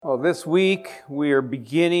This week we are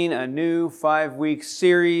beginning a new 5-week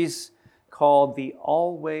series called The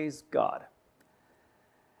Always God.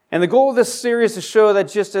 And the goal of this series is to show that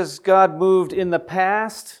just as God moved in the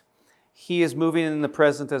past, He is moving in the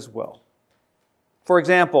present as well. For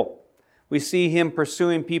example, we see Him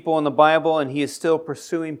pursuing people in the Bible, and He is still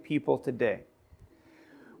pursuing people today.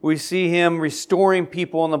 We see Him restoring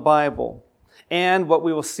people in the Bible. And what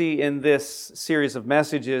we will see in this series of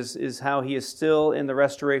messages is how He is still in the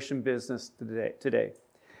restoration business today.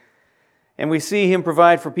 And we see Him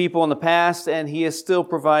provide for people in the past, and He is still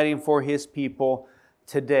providing for His people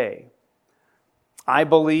today. I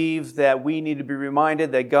believe that we need to be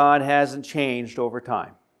reminded that God hasn't changed over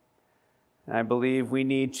time. I believe we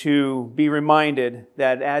need to be reminded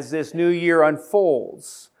that as this new year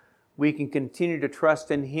unfolds, we can continue to trust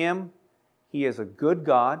in Him. He is a good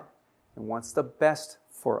God and wants the best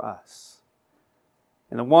for us.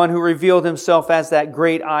 And the one who revealed Himself as that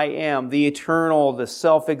great I Am, the eternal, the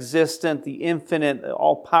self-existent, the infinite, the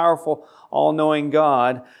all-powerful, all-knowing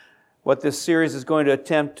God, what this series is going to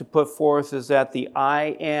attempt to put forth is that the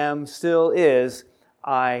I Am still is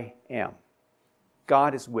I Am.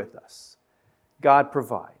 God is with us. God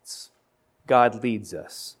provides. God leads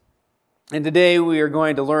us. And today we are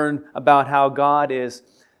going to learn about how God is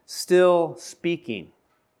still speaking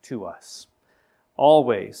to us.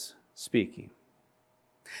 Always speaking.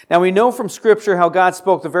 Now we know from Scripture how God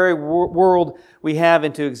spoke the very world we have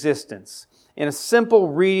into existence. In a simple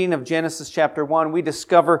reading of Genesis chapter 1, we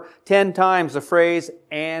discover 10 times the phrase,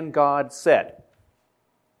 "and God said."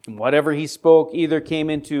 And whatever He spoke either came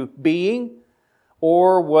into being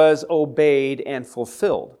or was obeyed and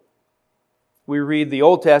fulfilled. We read the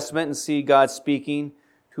Old Testament and see God speaking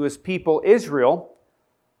to His people Israel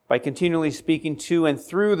by continually speaking to and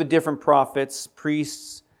through the different prophets,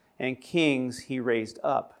 priests, and kings He raised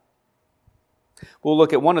up. We'll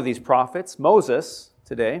look at one of these prophets, Moses,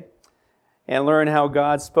 today, and learn how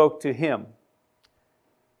God spoke to him.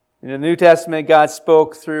 In the New Testament, God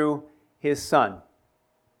spoke through His Son.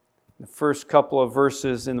 The first couple of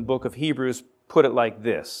verses in the book of Hebrews put it like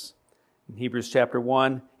this. In Hebrews chapter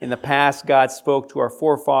 1, in the past God spoke to our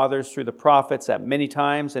forefathers through the prophets at many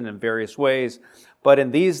times and in various ways. But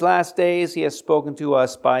in these last days He has spoken to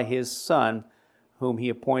us by His Son, whom He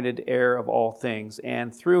appointed heir of all things,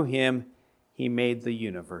 and through Him He made the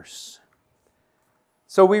universe.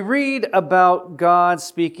 So we read about God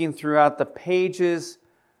speaking throughout the pages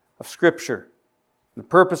of Scripture. The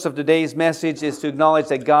purpose of today's message is to acknowledge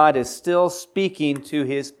that God is still speaking to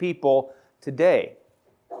His people today.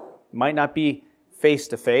 It might not be face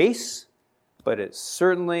to face, but it's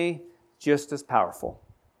certainly just as powerful.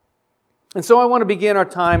 And so I want to begin our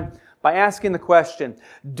time by asking the question,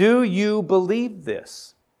 do you believe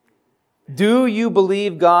this? Do you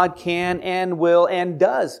believe God can and will and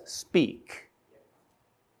does speak?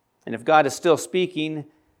 And if God is still speaking,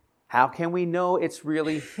 how can we know it's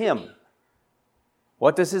really Him?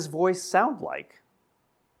 What does His voice sound like?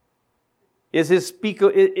 Is His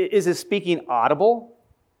speaking audible?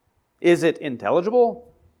 Is it intelligible?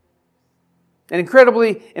 And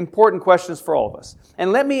incredibly important questions for all of us.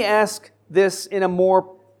 And let me ask this in a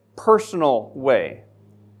more personal way.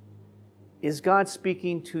 Is God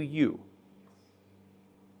speaking to you?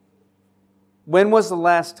 When was the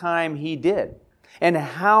last time He did? And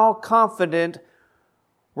how confident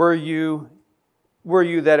were you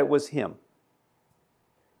that it was Him?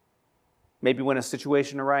 Maybe when a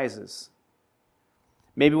situation arises.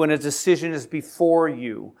 Maybe when a decision is before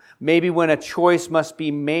you. Maybe when a choice must be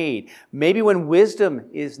made. Maybe when wisdom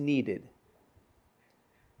is needed.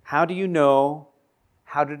 How do you know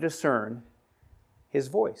how to discern His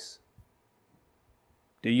voice?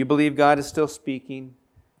 Do you believe God is still speaking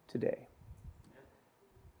today?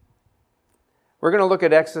 We're going to look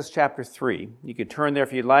at Exodus chapter 3. You could turn there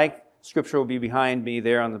if you'd like. Scripture will be behind me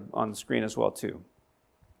there on the screen as well too.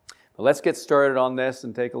 But let's get started on this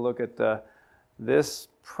and take a look at this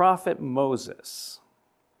prophet Moses.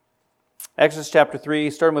 Exodus chapter 3,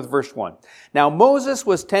 starting with verse 1. Now Moses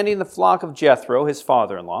was tending the flock of Jethro, his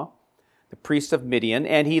father-in-law, the priest of Midian,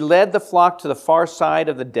 and he led the flock to the far side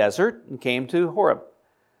of the desert and came to Horeb,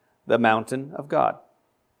 the mountain of God.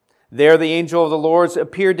 There the angel of the Lord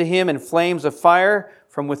appeared to him in flames of fire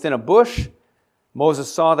from within a bush.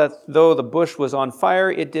 Moses saw that though the bush was on fire,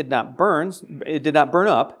 it did not burn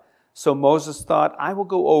up. So Moses thought, I will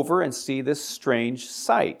go over and see this strange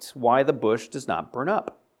sight, why the bush does not burn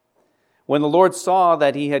up. When the Lord saw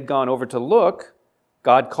that he had gone over to look,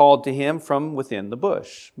 God called to him from within the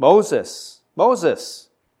bush, Moses,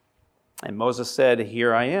 Moses. And Moses said,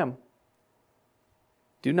 Here I am.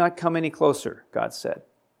 Do not come any closer, God said.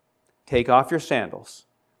 Take off your sandals,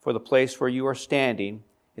 for the place where you are standing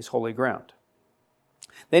is holy ground.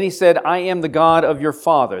 Then he said, I am the God of your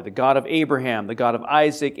father, the God of Abraham, the God of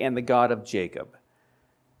Isaac, and the God of Jacob.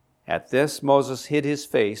 At this, Moses hid his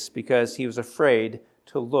face because he was afraid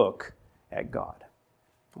to look at God.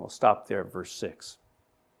 We'll stop there at verse 6.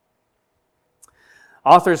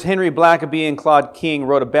 Authors Henry Blackaby and Claude King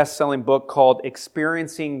wrote a best-selling book called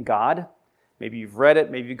Experiencing God. Maybe you've read it,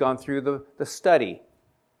 maybe you've gone through the study.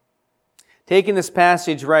 Taking this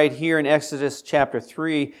passage right here in Exodus chapter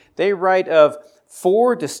 3, they write of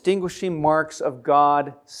 4 distinguishing marks of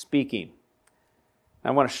God speaking.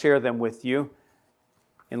 I want to share them with you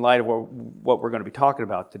in light of what we're going to be talking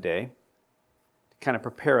about today, to kind of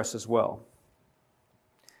prepare us as well.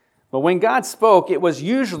 But when God spoke, it was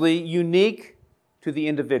usually unique to the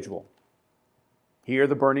individual. Here,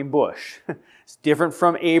 the burning bush. It's different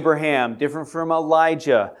from Abraham, different from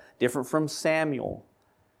Elijah, different from Samuel.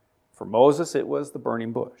 For Moses, it was the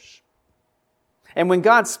burning bush. And when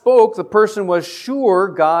God spoke, the person was sure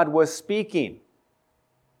God was speaking.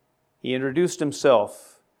 He introduced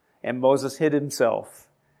himself, and Moses hid himself.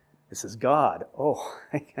 This is God. Oh,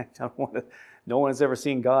 I don't want to. No one has ever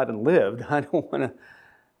seen God and lived. I don't want to.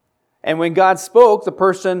 And when God spoke, the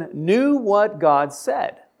person knew what God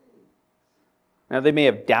said. Now, they may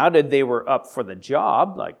have doubted they were up for the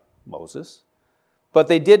job, like Moses, but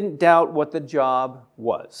they didn't doubt what the job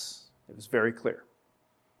was. It was very clear.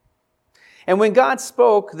 And when God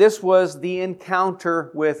spoke, this was the encounter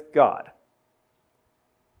with God.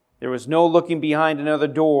 There was no looking behind another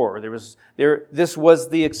door. This was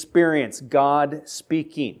the experience, God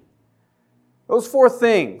speaking. Those 4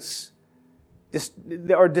 things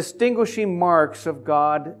are distinguishing marks of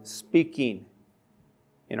God speaking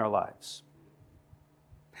in our lives.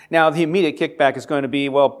 Now, the immediate kickback is going to be,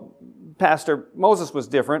 well, Pastor, Moses was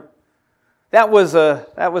different. That was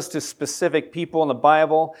to specific people in the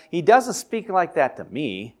Bible. He doesn't speak like that to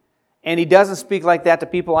me, and he doesn't speak like that to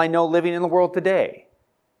people I know living in the world today.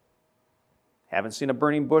 Haven't seen a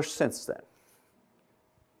burning bush since then.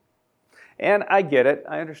 And I get it.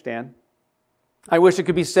 I understand. I wish it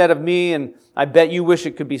could be said of me, and I bet you wish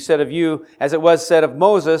it could be said of you, as it was said of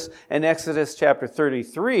Moses in Exodus chapter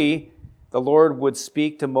 33. The Lord would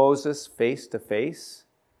speak to Moses face to face,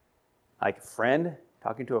 like a friend,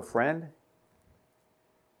 talking to a friend.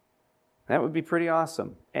 That would be pretty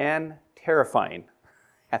awesome and terrifying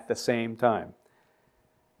at the same time.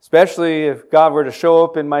 Especially if God were to show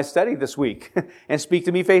up in my study this week and speak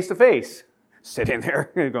to me face to face. Sitting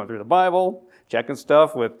there, going through the Bible, checking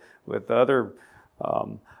stuff with other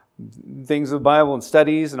things of the Bible and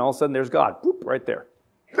studies, and all of a sudden there's God, boop, right there.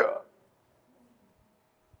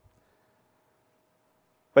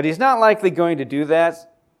 But he's not likely going to do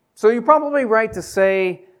that. So you're probably right to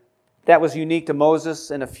say that was unique to Moses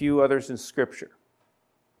and a few others in Scripture.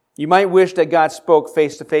 You might wish that God spoke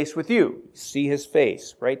face to face with you. See his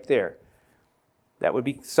face right there. That would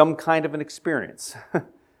be some kind of an experience.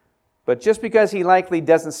 But just because he likely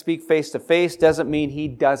doesn't speak face to face doesn't mean he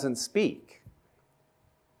doesn't speak.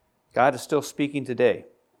 God is still speaking today.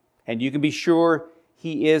 And you can be sure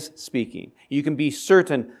he is speaking. You can be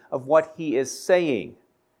certain of what he is saying.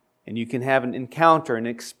 And you can have an encounter, an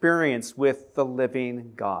experience with the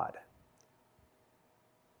living God.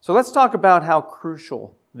 So let's talk about how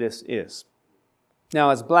crucial this is.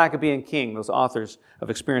 Now, as Blackaby and King, those authors of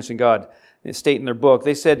Experiencing God, state in their book,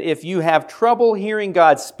 they said, if you have trouble hearing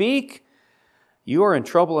God speak, you are in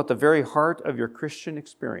trouble at the very heart of your Christian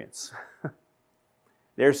experience.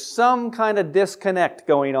 There's some kind of disconnect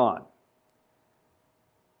going on.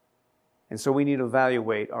 And so we need to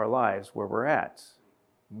evaluate our lives where we're at.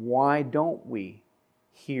 Why don't we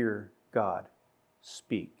hear God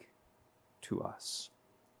speak to us?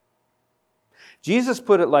 Jesus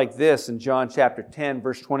put it like this in John chapter 10,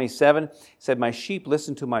 verse 27. He said, my sheep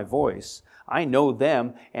listen to my voice. I know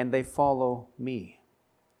them, and they follow me.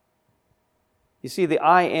 You see, the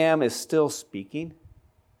I am is still speaking.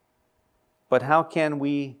 But how can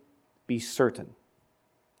we be certain?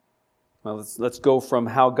 Well, let's go from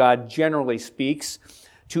how God generally speaks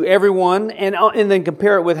to everyone, and then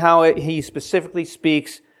compare it with how he specifically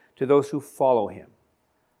speaks to those who follow him.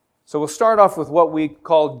 So we'll start off with what we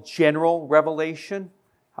call general revelation,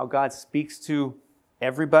 how God speaks to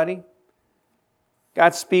everybody.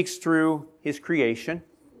 God speaks through his creation.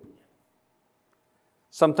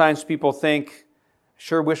 Sometimes people think,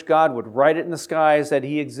 sure wish God would write it in the skies that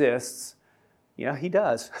he exists. Yeah, he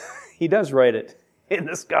does. He does write it in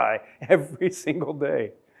the sky every single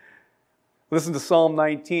day. Listen to Psalm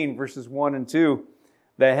 19, verses 1 and 2.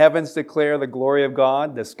 The heavens declare the glory of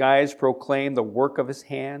God. The skies proclaim the work of his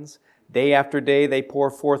hands. Day after day they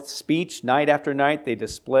pour forth speech. Night after night they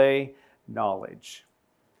display knowledge.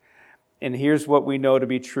 And here's what we know to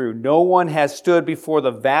be true. No one has stood before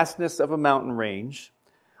the vastness of a mountain range,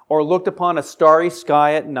 or looked upon a starry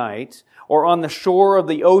sky at night, or on the shore of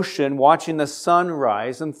the ocean watching the sun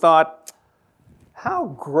rise and thought, how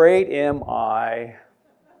great am I?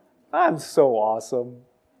 I'm so awesome.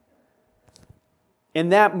 In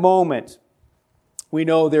that moment, we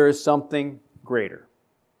know there is something greater,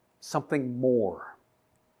 something more.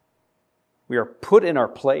 We are put in our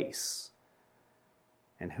place.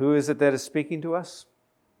 And who is it that is speaking to us?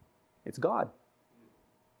 It's God.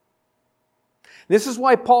 This is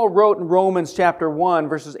why Paul wrote in Romans chapter 1,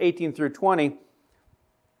 verses 18 through 20,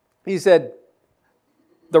 he said,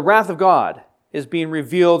 the wrath of God is being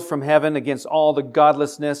revealed from heaven against all the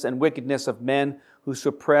godlessness and wickedness of men who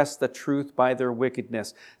suppress the truth by their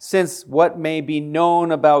wickedness. Since what may be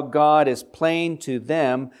known about God is plain to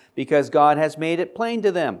them, because God has made it plain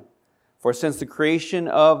to them. For since the creation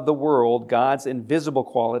of the world, God's invisible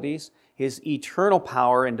qualities, His eternal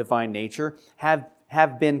power and divine nature,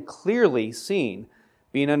 have been clearly seen,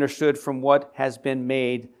 being understood from what has been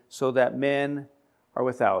made, so that men are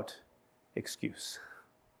without excuse.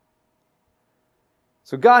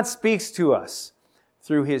 So God speaks to us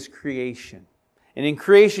through His creation. And in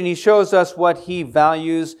creation, He shows us what He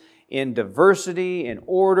values in diversity, in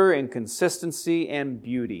order, in consistency, and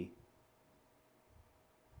beauty.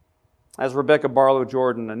 As Rebecca Barlow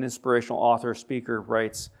Jordan, an inspirational author, speaker,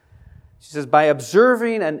 writes, she says, by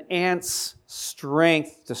observing an ant's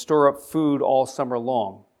strength to store up food all summer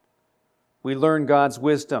long, we learn God's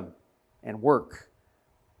wisdom and work.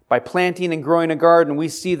 By planting and growing a garden, we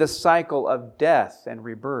see the cycle of death and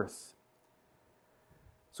rebirth.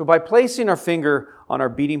 So by placing our finger on our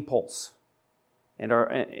beating pulse and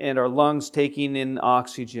our lungs taking in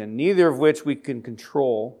oxygen, neither of which we can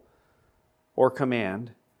control or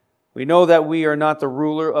command, we know that we are not the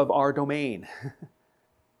ruler of our domain.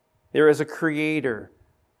 There is a Creator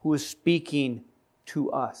who is speaking to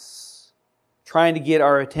us, trying to get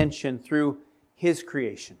our attention through His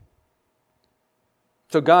creation.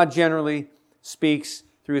 So God generally speaks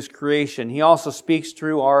through His creation. He also speaks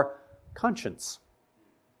through our conscience.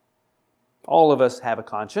 All of us have a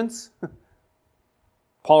conscience.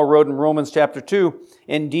 Paul wrote in Romans chapter 2,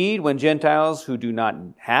 indeed, when Gentiles who do not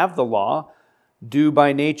have the law do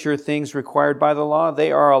by nature things required by the law,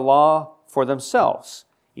 they are a law for themselves,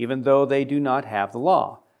 even though they do not have the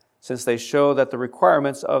law, since they show that the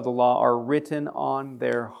requirements of the law are written on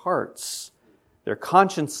their hearts, their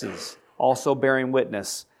consciences also bearing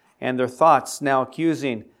witness, and their thoughts now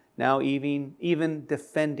accusing, now even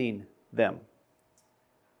defending them.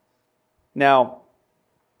 Now,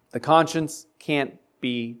 the conscience can't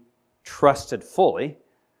be trusted fully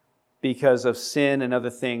because of sin and other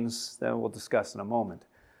things that we'll discuss in a moment.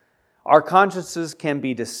 Our consciences can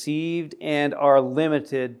be deceived and are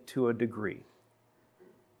limited to a degree.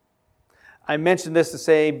 I mentioned this to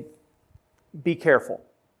say, be careful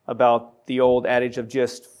about the old adage of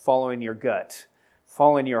just following your gut,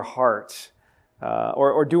 following your heart,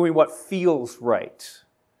 or doing what feels right.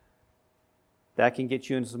 That can get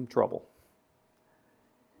you into some trouble.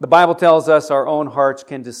 The Bible tells us our own hearts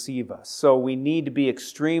can deceive us, so we need to be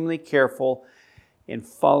extremely careful in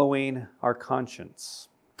following our conscience.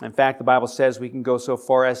 In fact, the Bible says we can go so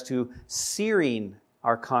far as to searing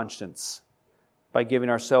our conscience by giving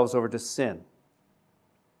ourselves over to sin.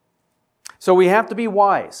 So we have to be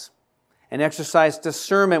wise and exercise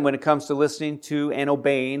discernment when it comes to listening to and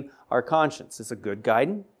obeying our conscience. It's a good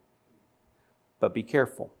guidance, but be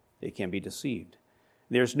careful. It can be deceived.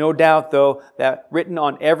 There's no doubt, though, that written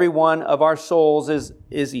on every one of our souls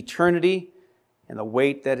is eternity and the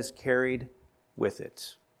weight that is carried with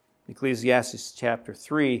it. In Ecclesiastes chapter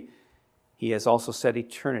 3, He has also set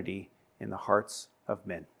eternity in the hearts of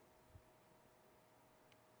men.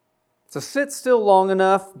 So sit still long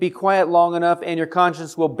enough, be quiet long enough, and your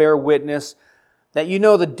conscience will bear witness that you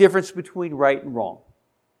know the difference between right and wrong.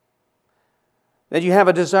 That you have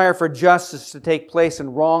a desire for justice to take place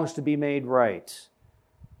and wrongs to be made right.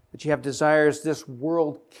 That you have desires this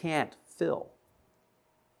world can't fill.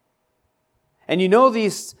 And you know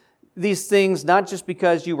these things not just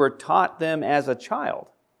because you were taught them as a child,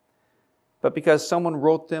 but because someone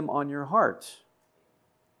wrote them on your heart.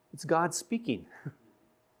 It's God speaking.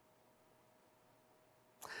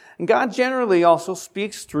 And God generally also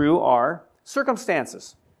speaks through our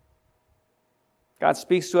circumstances. God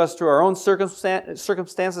speaks to us through our own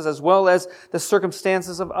circumstances as well as the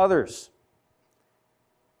circumstances of others.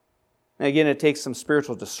 And again, it takes some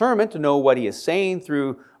spiritual discernment to know what He is saying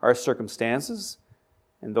through our circumstances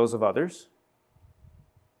and those of others.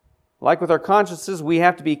 Like with our consciences, we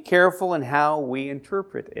have to be careful in how we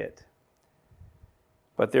interpret it.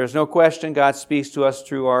 But there's no question God speaks to us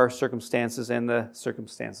through our circumstances and the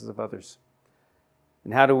circumstances of others.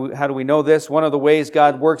 And how do we know this? One of the ways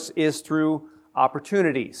God works is through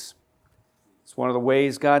opportunities. It's one of the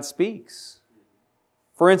ways God speaks.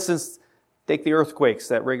 For instance, take the earthquakes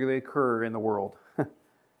that regularly occur in the world.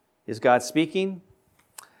 Is God speaking?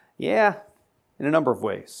 Yeah, in a number of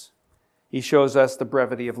ways. He shows us the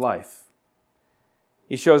brevity of life.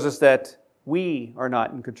 He shows us that we are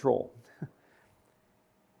not in control.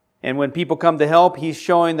 And when people come to help, He's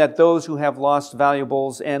showing that those who have lost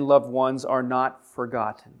valuables and loved ones are not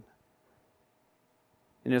forgotten.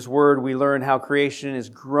 In His Word, we learn how creation is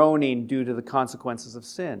groaning due to the consequences of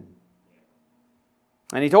sin.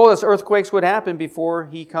 And He told us earthquakes would happen before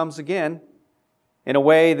He comes again. In a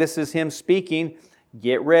way, this is Him speaking,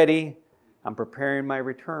 get ready, I'm preparing my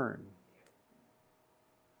return.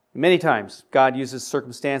 Many times, God uses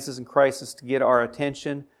circumstances and crisis to get our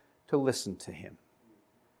attention to listen to Him.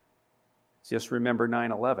 Just remember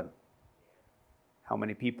 9/11. How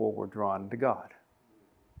many people were drawn to God?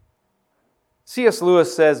 C.S.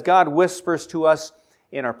 Lewis says, God whispers to us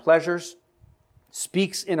in our pleasures,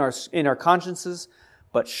 speaks in our consciences,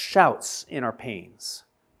 but shouts in our pains.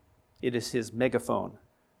 It is His megaphone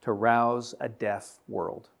to rouse a deaf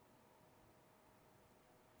world.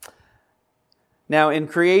 Now, in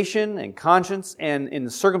creation and conscience and in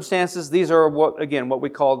the circumstances, these are what we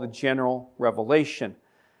call the general revelation.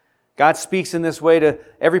 God speaks in this way to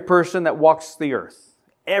every person that walks the earth.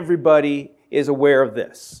 Everybody is aware of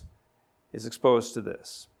this, is exposed to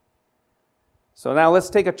this. So now let's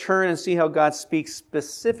take a turn and see how God speaks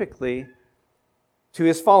specifically to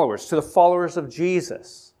His followers, to the followers of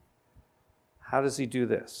Jesus. How does He do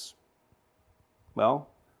this? Well,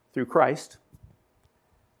 through Christ.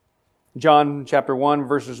 John chapter 1,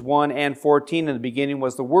 verses 1 and 14, in the beginning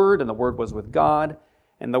was the Word, and the Word was with God,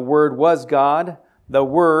 and the Word was God. The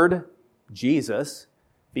Word, Jesus,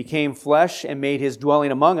 became flesh and made His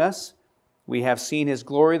dwelling among us. We have seen His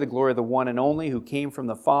glory, the glory of the one and only, who came from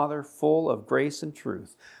the Father, full of grace and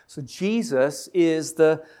truth. So Jesus is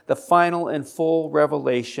the final and full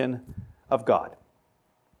revelation of God.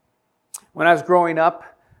 When I was growing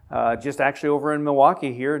up, just actually over in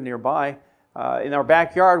Milwaukee here nearby, in our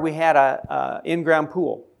backyard we had a in-ground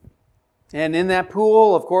pool. And in that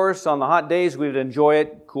pool, of course, on the hot days we would enjoy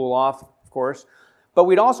it, cool off, of course. But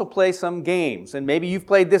we'd also play some games. And maybe you've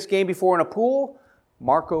played this game before in a pool,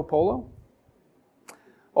 Marco Polo.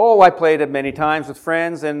 Oh, I played it many times with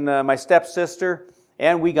friends and my stepsister,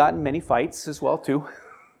 and we got in many fights as well, too.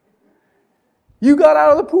 You got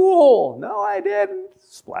out of the pool. No, I didn't.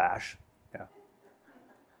 Splash. Yeah.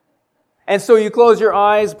 And so you close your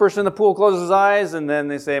eyes, the person in the pool closes his eyes, and then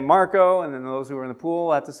they say Marco, and then those who are in the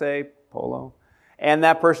pool have to say Polo. And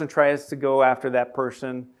that person tries to go after that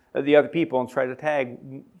person, the other people, and try to tag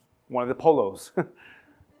one of the polos.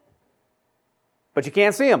 But you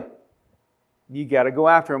can't see them. You got to go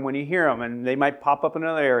after them when you hear them, and they might pop up in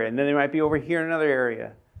another area, and then they might be over here in another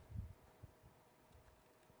area.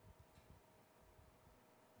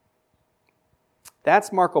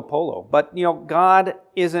 That's Marco Polo. But, God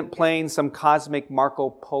isn't playing some cosmic Marco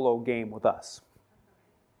Polo game with us.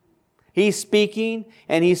 He's speaking,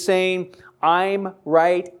 and He's saying, I'm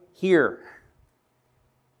right here.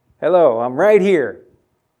 Hello, I'm right here.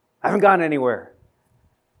 I haven't gone anywhere.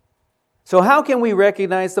 So how can we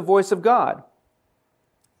recognize the voice of God?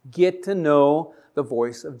 Get to know the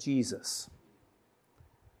voice of Jesus.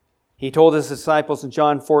 He told His disciples in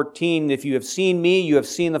John 14, if you have seen me, you have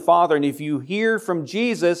seen the Father. And if you hear from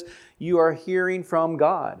Jesus, you are hearing from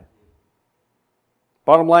God.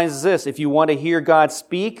 Bottom line is this: if you want to hear God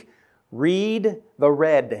speak, read the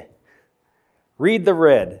red. Read the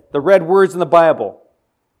red words in the Bible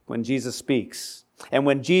when Jesus speaks. And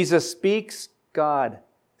when Jesus speaks, God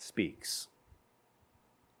speaks.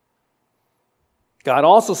 God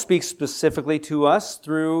also speaks specifically to us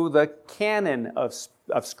through the canon of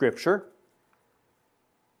Scripture.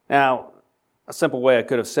 Now, a simple way I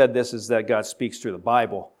could have said this is that God speaks through the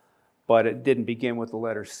Bible, but it didn't begin with the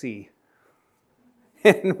letter C.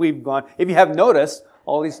 And we've gone, if you have noticed,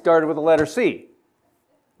 all these started with the letter C.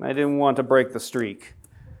 I didn't want to break the streak.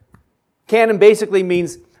 Canon basically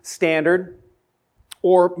means standard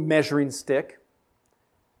or measuring stick.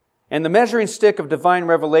 And the measuring stick of divine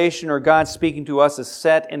revelation or God speaking to us is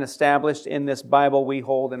set and established in this Bible we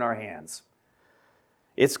hold in our hands.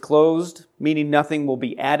 It's closed, meaning nothing will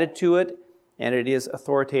be added to it, and it is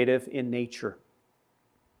authoritative in nature.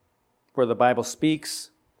 Where the Bible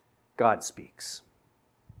speaks, God speaks.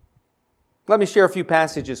 Let me share a few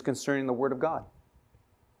passages concerning the Word of God.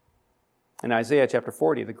 In Isaiah chapter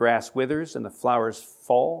 40, the grass withers and the flowers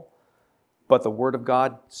fall, but the word of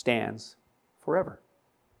God stands forever.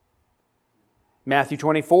 Matthew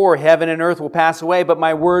 24, heaven and earth will pass away, but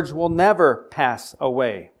my words will never pass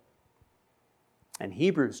away. And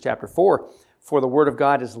Hebrews chapter 4, for the word of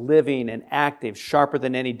God is living and active, sharper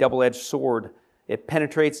than any double-edged sword. It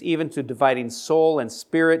penetrates even to dividing soul and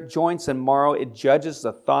spirit, joints and marrow. It judges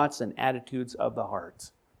the thoughts and attitudes of the heart.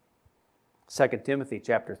 2 Timothy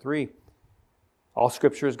chapter 3, all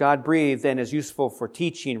Scripture is God-breathed and is useful for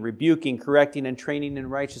teaching, rebuking, correcting, and training in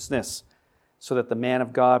righteousness, so that the man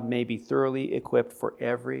of God may be thoroughly equipped for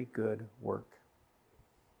every good work.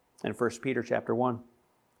 And 1 Peter chapter 1,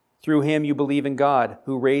 through him you believe in God,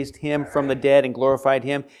 who raised him from the dead and glorified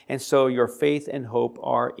him, and so your faith and hope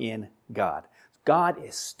are in God. God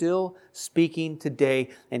is still speaking today,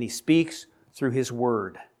 and he speaks through his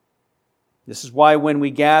word. This is why when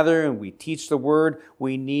we gather and we teach the word,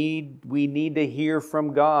 we need to hear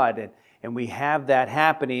from God. And we have that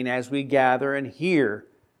happening as we gather and hear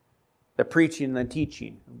the preaching and the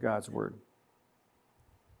teaching of God's word.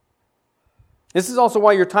 This is also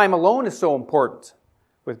why your time alone is so important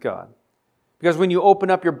with God. Because when you open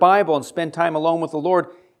up your Bible and spend time alone with the Lord,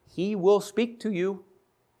 he will speak to you.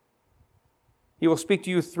 He will speak to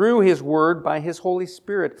you through his word by his Holy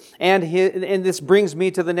Spirit. And this brings me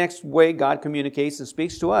to the next way God communicates and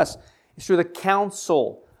speaks to us. It's through the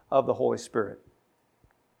counsel of the Holy Spirit.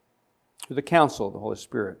 Through the counsel of the Holy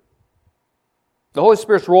Spirit. The Holy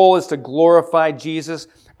Spirit's role is to glorify Jesus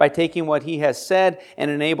by taking what he has said and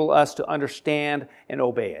enable us to understand and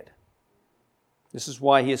obey it. This is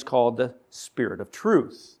why he is called the Spirit of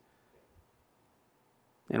Truth.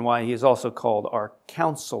 And why he is also called our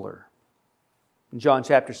counselor. In John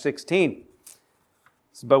chapter 16, it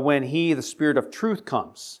says, but when he, the Spirit of truth,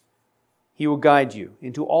 comes, he will guide you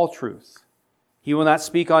into all truth. He will not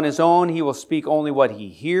speak on his own. He will speak only what he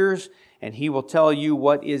hears, and he will tell you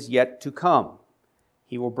what is yet to come.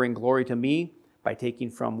 He will bring glory to me by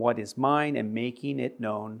taking from what is mine and making it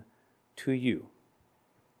known to you.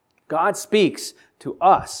 God speaks to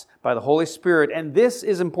us by the Holy Spirit, and this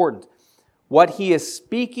is important. What he is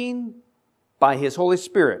speaking by his Holy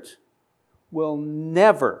Spirit will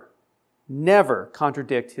never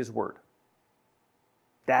contradict his word.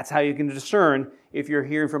 That's how you can discern if you're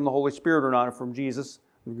hearing from the Holy Spirit or not, or from Jesus,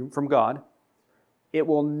 from God. It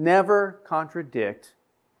will never contradict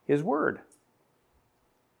his word.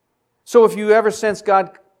 So if you ever sense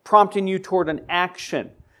God prompting you toward an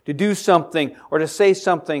action, to do something or to say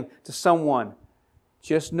something to someone,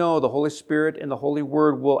 just know the Holy Spirit and the Holy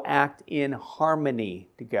Word will act in harmony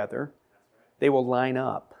together. They will line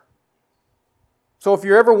up. So if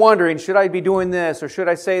you're ever wondering, should I be doing this, or should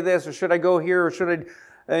I say this, or should I go here, or should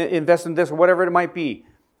I invest in this, or whatever it might be,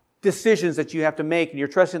 decisions that you have to make, and you're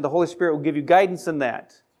trusting the Holy Spirit will give you guidance in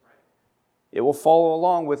that. It will follow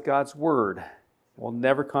along with God's Word. It will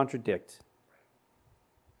never contradict.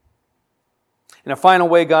 And a final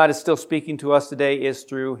way God is still speaking to us today is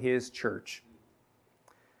through His church.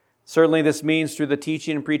 Certainly this means through the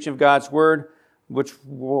teaching and preaching of God's Word, which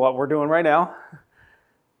what we're doing right now.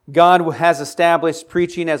 God has established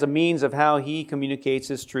preaching as a means of how He communicates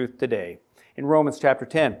His truth today. In Romans chapter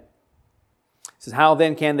 10, it says, how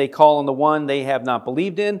then can they call on the one they have not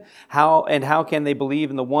believed in? How can they believe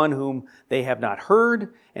in the one whom they have not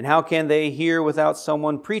heard? And how can they hear without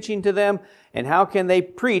someone preaching to them? And how can they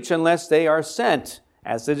preach unless they are sent?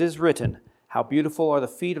 As it is written, how beautiful are the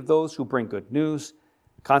feet of those who bring good news.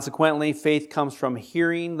 Consequently, faith comes from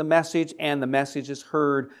hearing the message, and the message is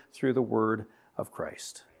heard through the word of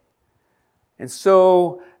Christ. And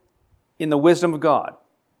so, in the wisdom of God,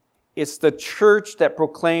 it's the church that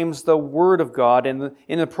proclaims the Word of God, and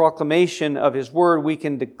in the proclamation of His Word, we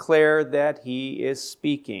can declare that He is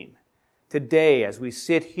speaking. Today, as we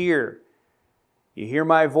sit here, you hear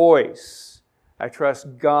my voice. I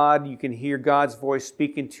trust God, you can hear God's voice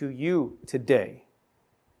speaking to you today.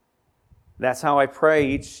 That's how I pray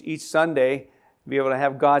each Sunday, to be able to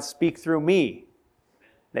have God speak through me,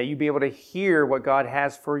 that you be able to hear what God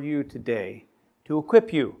has for you today, to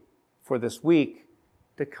equip you for this week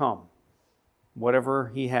to come,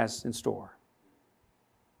 whatever He has in store.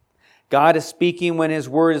 God is speaking when His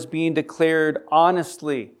Word is being declared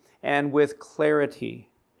honestly and with clarity.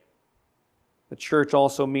 The church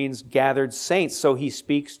also means gathered saints, so He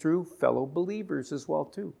speaks through fellow believers as well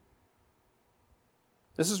too.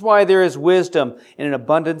 This is why there is wisdom in an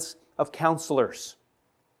abundance of counselors.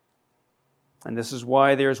 And this is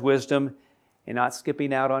why there is wisdom in not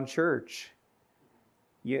skipping out on church.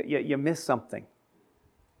 You miss something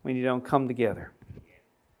when you don't come together.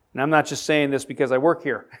 And I'm not just saying this because I work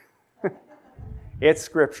here. It's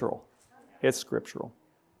scriptural. It's scriptural.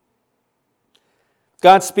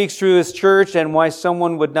 God speaks through His church, and why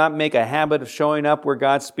someone would not make a habit of showing up where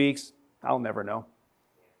God speaks, I'll never know.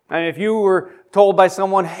 And if you were told by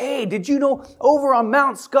someone, hey, did you know over on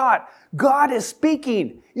Mount Scott, God is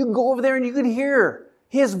speaking. You can go over there and you can hear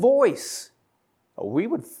His voice. We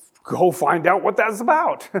would go find out what that's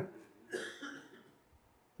about.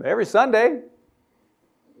 Every Sunday,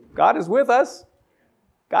 God is with us.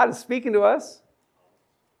 God is speaking to us.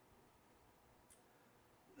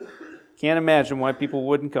 Can't imagine why people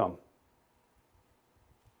wouldn't come.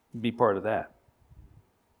 Be part of that.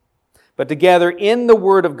 But together in the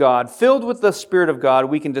Word of God, filled with the Spirit of God,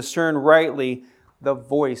 we can discern rightly the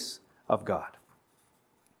voice of God.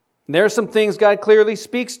 And there are some things God clearly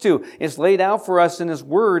speaks to. It's laid out for us in His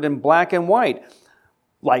Word in black and white,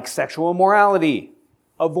 like sexual immorality.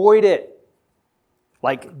 Avoid it.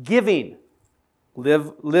 Like giving.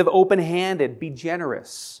 Live open-handed. Be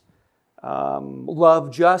generous.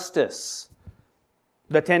 Love justice.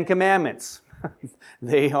 The 10 Commandments.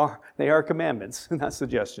 They are commandments, not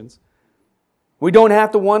suggestions. We don't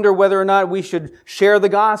have to wonder whether or not we should share the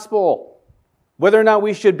gospel, whether or not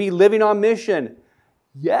we should be living on mission.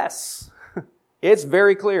 Yes, it's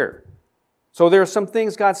very clear. So there are some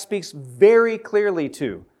things God speaks very clearly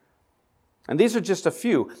to. And these are just a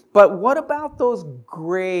few. But what about those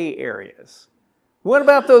gray areas? What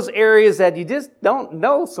about those areas that you just don't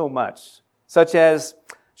know so much? Such as,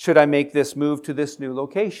 should I make this move to this new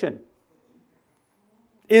location?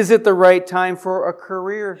 Is it the right time for a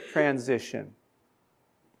career transition?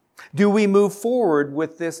 Do we move forward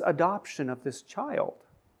with this adoption of this child?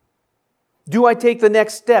 Do I take the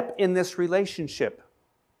next step in this relationship?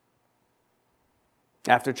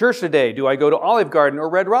 After church today, do I go to Olive Garden or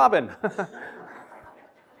Red Robin?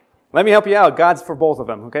 Let me help you out. God's for both of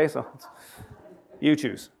them, okay? So you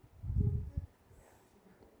choose.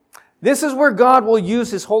 This is where God will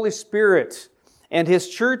use His Holy Spirit and His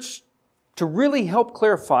church to really help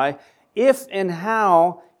clarify if and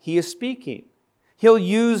how He is speaking. He'll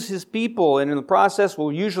use His people, and in the process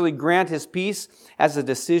will usually grant His peace as a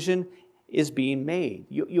decision is being made.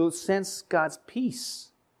 You'll sense God's peace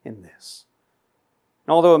in this.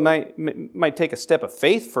 Although it might take a step of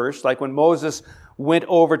faith first, like when Moses went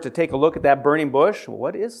over to take a look at that burning bush.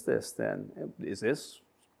 What is this then? Is this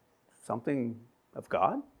something of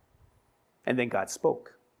God? And then God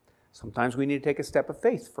spoke. Sometimes we need to take a step of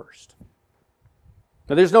faith first.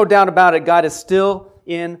 Now, there's no doubt about it, God is still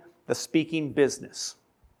in the speaking business.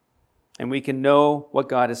 And we can know what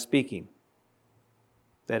God is speaking.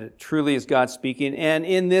 That it truly is God speaking. And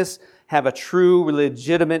in this, have a true,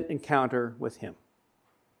 legitimate encounter with Him.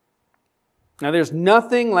 Now, there's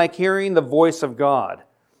nothing like hearing the voice of God.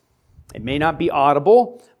 It may not be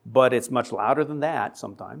audible, but it's much louder than that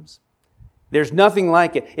sometimes. There's nothing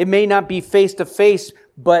like it. It may not be face to face,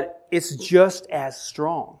 but it's just as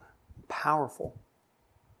strong, powerful.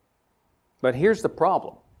 But here's the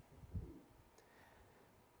problem.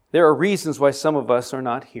 There are reasons why some of us are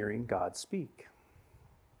not hearing God speak.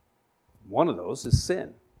 One of those is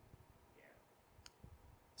sin.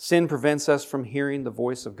 Sin prevents us from hearing the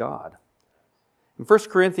voice of God. In 1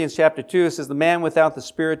 Corinthians chapter 2, it says, the man without the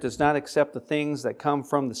Spirit does not accept the things that come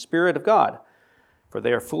from the Spirit of God, for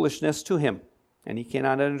they are foolishness to him, and he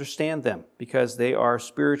cannot understand them, because they are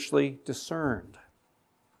spiritually discerned.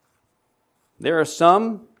 There are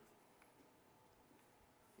some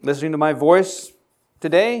listening to my voice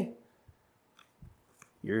today.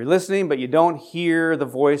 You're listening, but you don't hear the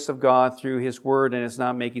voice of God through His Word, and it's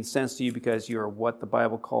not making sense to you because you are what the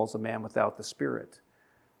Bible calls a man without the Spirit.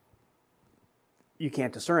 You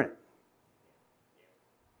can't discern it.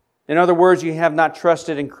 In other words, you have not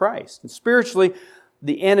trusted in Christ. And spiritually,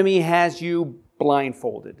 the enemy has you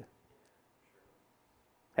blindfolded.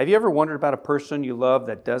 Have you ever wondered about a person you love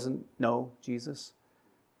that doesn't know Jesus?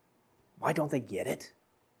 Why don't they get it?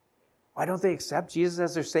 Why don't they accept Jesus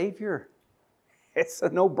as their Savior? It's a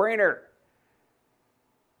no-brainer.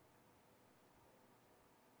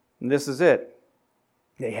 And this is it.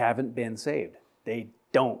 They haven't been saved. They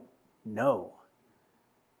don't know.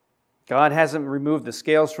 God hasn't removed the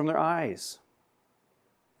scales from their eyes.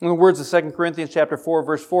 In the words of 2 Corinthians chapter 4,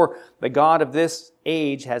 verse 4, the God of this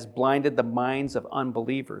age has blinded the minds of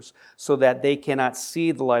unbelievers so that they cannot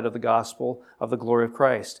see the light of the gospel of the glory of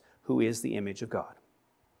Christ, who is the image of God.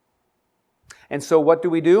 And so what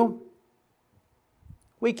do?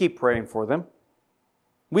 We keep praying for them.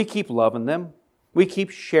 We keep loving them. We keep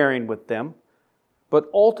sharing with them. But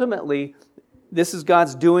ultimately, this is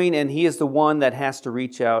God's doing, and He is the one that has to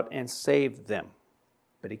reach out and save them.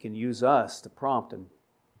 But He can use us to prompt and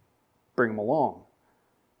bring them along.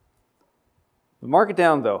 Mark it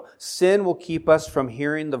down, though. Sin will keep us from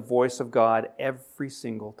hearing the voice of God every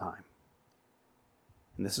single time.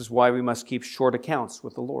 And this is why we must keep short accounts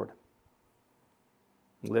with the Lord.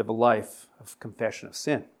 Live a life of confession of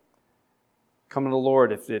sin. Come to the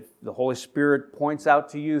Lord. If the Holy Spirit points out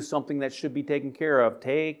to you something that should be taken care of,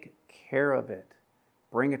 take care of it.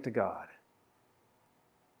 Bring it to God.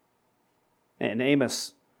 In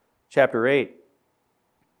Amos chapter 8,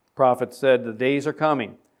 the prophet said, "The days are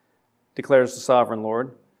coming, declares the sovereign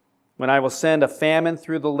Lord, when I will send a famine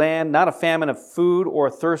through the land, not a famine of food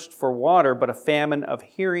or thirst for water, but a famine of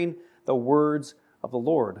hearing the words of the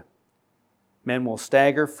Lord. Men will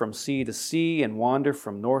stagger from sea to sea and wander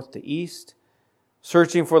from north to east,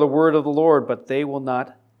 searching for the word of the Lord, but they will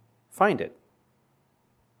not find it."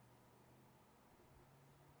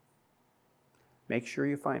 Make sure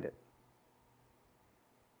you find it.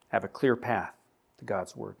 Have a clear path to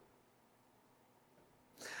God's word.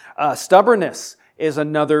 Stubbornness is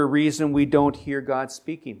another reason we don't hear God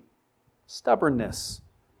speaking. Stubbornness.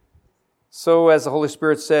 So as the Holy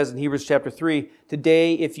Spirit says in Hebrews chapter 3,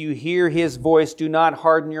 "Today, if you hear His voice, do not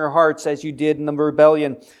harden your hearts as you did in the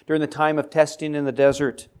rebellion during the time of testing in the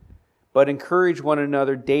desert, but encourage one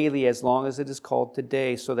another daily as long as it is called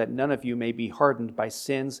today, so that none of you may be hardened by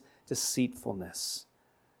sin's deceitfulness."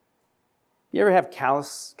 You ever have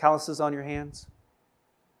calluses on your hands?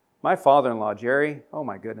 My father-in-law, Jerry, oh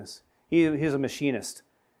my goodness, he's a machinist.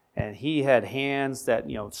 And he had hands that,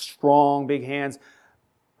 strong, big hands,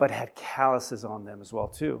 but had calluses on them as well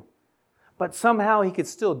too. But somehow he could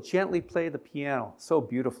still gently play the piano so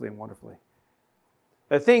beautifully and wonderfully.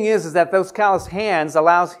 The thing is that those callous hands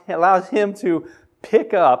allows him to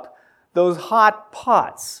pick up those hot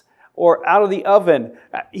pots or out of the oven.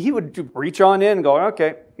 He would reach on in and go,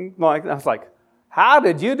 okay. I was like, how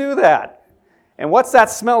did you do that? And what's that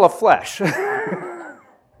smell of flesh?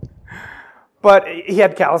 But he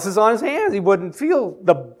had calluses on his hands. He wouldn't feel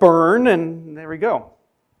the burn, and there we go.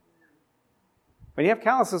 When you have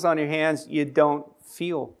calluses on your hands, you don't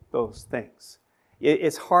feel those things.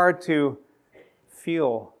 It's hard to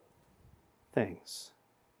feel things.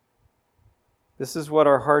 This is what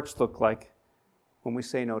our hearts look like when we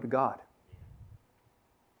say no to God.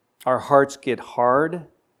 Our hearts get hard.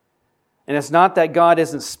 And it's not that God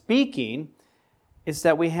isn't speaking, it's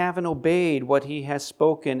that we haven't obeyed what He has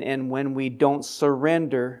spoken, and when we don't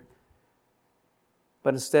surrender,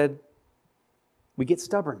 but instead we get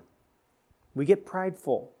stubborn. We get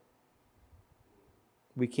prideful.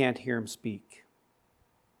 We can't hear Him speak.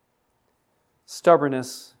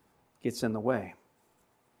 Stubbornness gets in the way.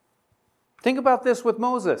 Think about this with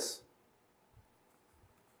Moses.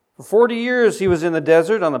 For 40 years he was in the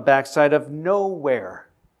desert on the backside of nowhere.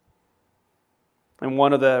 And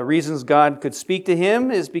one of the reasons God could speak to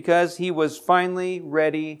him is because he was finally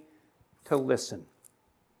ready to listen.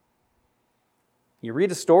 You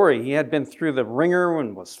read a story, he had been through the ringer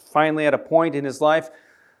and was finally at a point in his life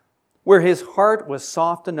where his heart was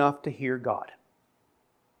soft enough to hear God.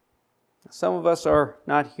 Some of us are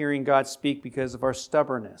not hearing God speak because of our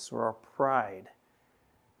stubbornness or our pride,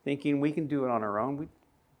 thinking we can do it on our own.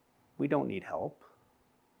 We don't need help.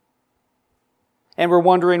 And we're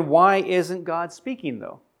wondering, why isn't God speaking,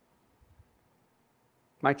 though?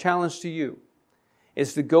 My challenge to you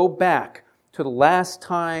is to go back to the last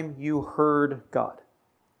time you heard God.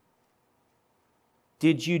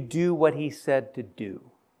 Did you do what He said to do?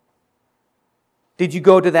 Did you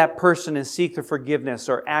go to that person and seek their forgiveness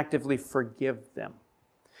or actively forgive them?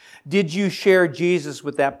 Did you share Jesus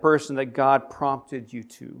with that person that God prompted you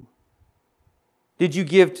to? Did you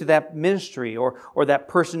give to that ministry or that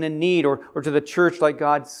person in need or to the church like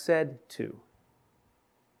God said to?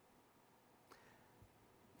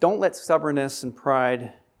 Don't let stubbornness and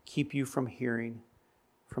pride keep you from hearing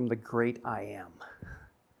from the great I Am.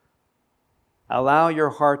 Allow your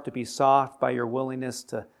heart to be soft by your willingness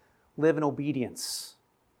to live in obedience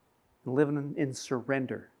and live in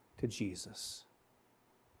surrender to Jesus.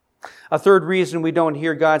 A third reason we don't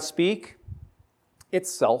hear God speak,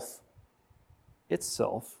 it's self. It's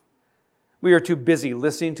self. We are too busy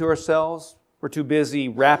listening to ourselves. We're too busy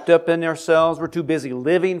wrapped up in ourselves. We're too busy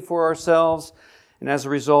living for ourselves. And as a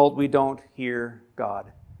result, we don't hear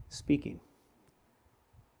God speaking.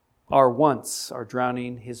 Our wants are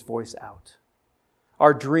drowning His voice out.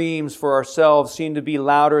 Our dreams for ourselves seem to be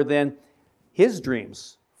louder than His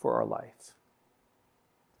dreams for our life.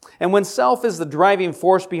 And when self is the driving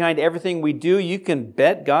force behind everything we do, you can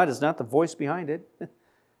bet God is not the voice behind it.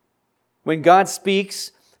 When God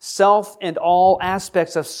speaks, self and all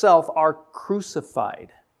aspects of self are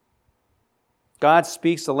crucified. God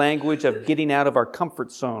speaks the language of getting out of our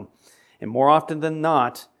comfort zone. And more often than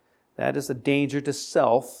not, That is a danger to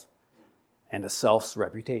self and to self's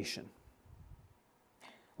reputation.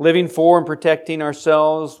 Living for and protecting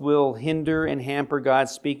ourselves will hinder and hamper God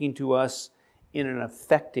speaking to us in an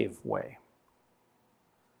effective way.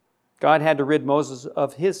 God had to rid Moses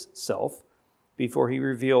of his self before he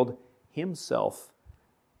revealed himself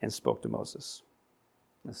and spoke to Moses.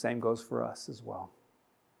 The same goes for us as well.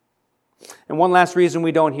 And one last reason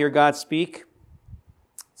we don't hear God speak: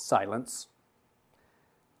 silence.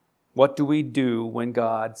 What do we do when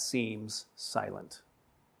God seems silent?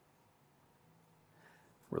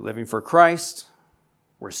 We're living for Christ.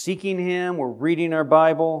 We're seeking Him. We're reading our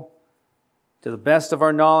Bible. To the best of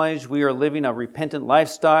our knowledge, we are living a repentant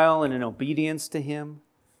lifestyle and in obedience to Him.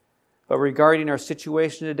 But regarding our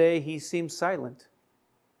situation today, He seems silent.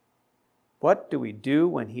 What do we do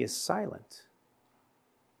when He is silent?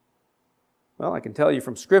 Well, I can tell you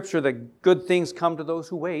from Scripture that good things come to those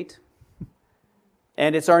who wait.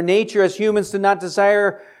 And it's our nature as humans to not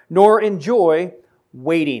desire nor enjoy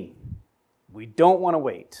waiting. We don't want to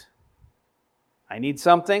wait. I need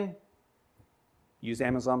something. Use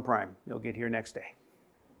Amazon Prime. You'll get here next day.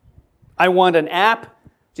 I want an app.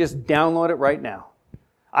 Just download it right now.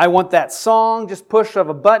 I want that song. Just push of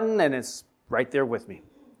a button and it's right there with me.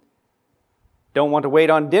 Don't want to wait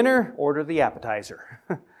on dinner? Order the appetizer.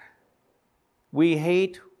 We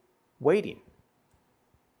hate waiting.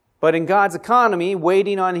 But in God's economy,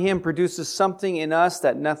 waiting on Him produces something in us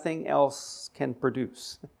that nothing else can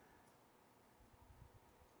produce.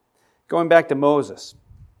 Going back to Moses,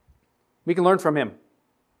 we can learn from him.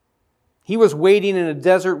 He was waiting in a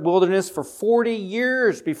desert wilderness for 40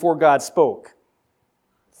 years before God spoke.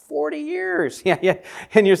 40 years. Yeah.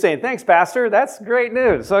 And you're saying, thanks, Pastor. That's great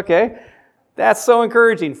news. Okay. That's so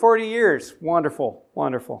encouraging. 40 years. Wonderful.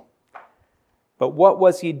 Wonderful. But what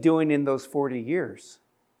was he doing in those 40 years?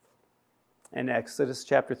 In Exodus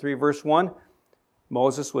chapter 3, verse 1,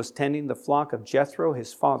 Moses was tending the flock of Jethro,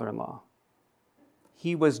 his father-in-law.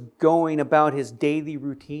 He was going about his daily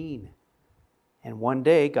routine. And one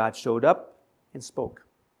day, God showed up and spoke.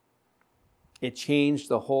 It changed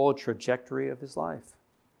the whole trajectory of his life.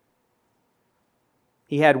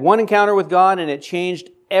 He had one encounter with God, and it changed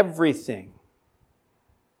everything.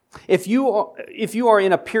 If you are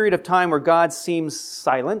in a period of time where God seems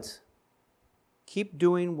silent, keep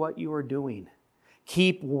doing what you are doing.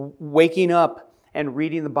 Keep waking up and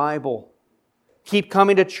reading the Bible. Keep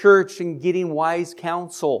coming to church and getting wise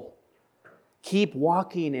counsel. Keep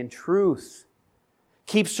walking in truth.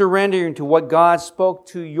 Keep surrendering to what God spoke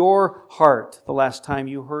to your heart the last time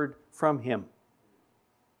you heard from Him.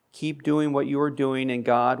 Keep doing what you are doing and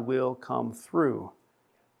God will come through.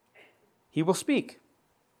 He will speak.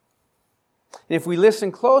 And if we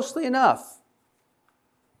listen closely enough,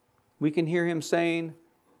 we can hear Him saying,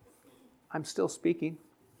 I'm still speaking.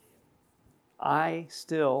 I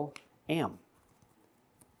still am.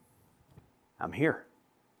 I'm here.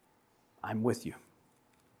 I'm with you.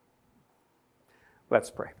 Let's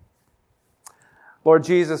pray. Lord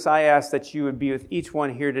Jesus, I ask that you would be with each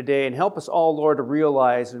one here today and help us all, Lord, to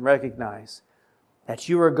realize and recognize that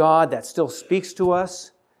you are God that still speaks to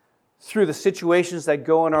us through the situations that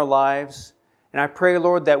go in our lives. And I pray,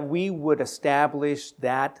 Lord, that we would establish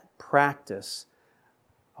that practice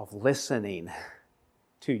of listening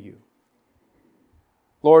to you.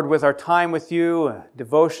 Lord, with our time with you,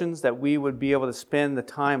 devotions, that we would be able to spend the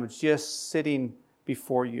time of just sitting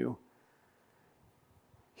before you,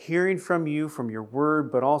 hearing from you, from your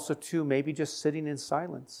word, but also too, maybe just sitting in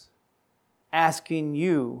silence, asking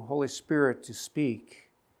you, Holy Spirit, to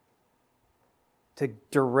speak, to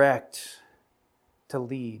direct, to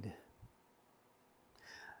lead.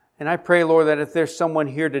 And I pray, Lord, that if there's someone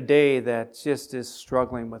here today that just is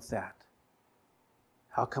struggling with that,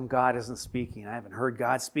 how come God isn't speaking? I haven't heard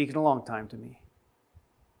God speak in a long time to me.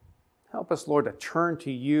 Help us, Lord, to turn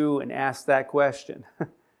to you and ask that question.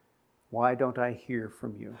 Why don't I hear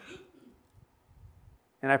from you?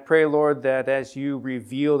 And I pray, Lord, that as you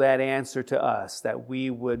reveal that answer to us, that we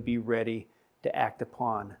would be ready to act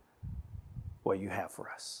upon what you have for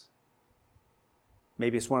us.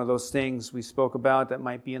 Maybe it's one of those things we spoke about that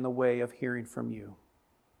might be in the way of hearing from you.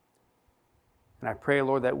 And I pray,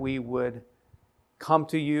 Lord, that we would come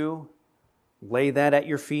to you, lay that at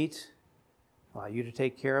your feet, allow you to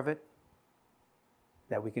take care of it,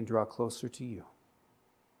 that we can draw closer to you.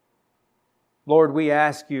 Lord, we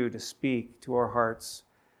ask you to speak to our hearts.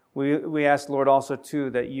 We ask, Lord, also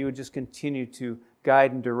too, that you would just continue to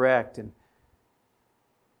guide and direct and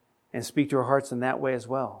speak to our hearts in that way as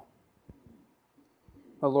well.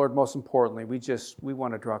 But Lord, most importantly, we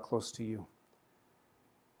want to draw close to you.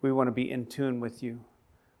 We want to be in tune with you.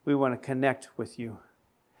 We want to connect with you.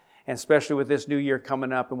 And especially with this new year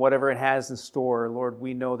coming up and whatever it has in store, Lord,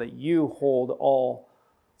 we know that you hold all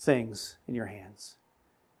things in your hands.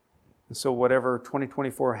 And so whatever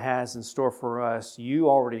 2024 has in store for us, you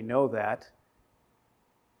already know that.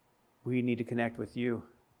 We need to connect with you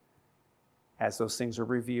as those things are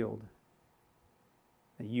revealed.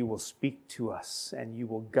 And you will speak to us and you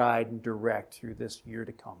will guide and direct through this year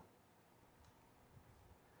to come.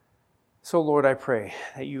 So, Lord, I pray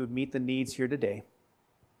that you would meet the needs here today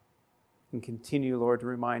and continue, Lord, to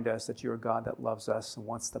remind us that you're a God that loves us and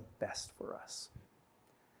wants the best for us.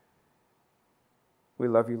 We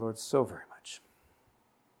love you, Lord, so very much.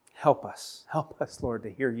 Help us, Lord,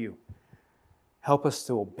 to hear you. Help us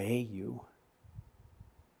to obey you.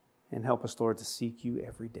 And help us, Lord, to seek you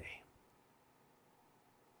every day.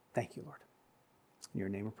 Thank you, Lord. In your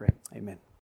name we pray. Amen.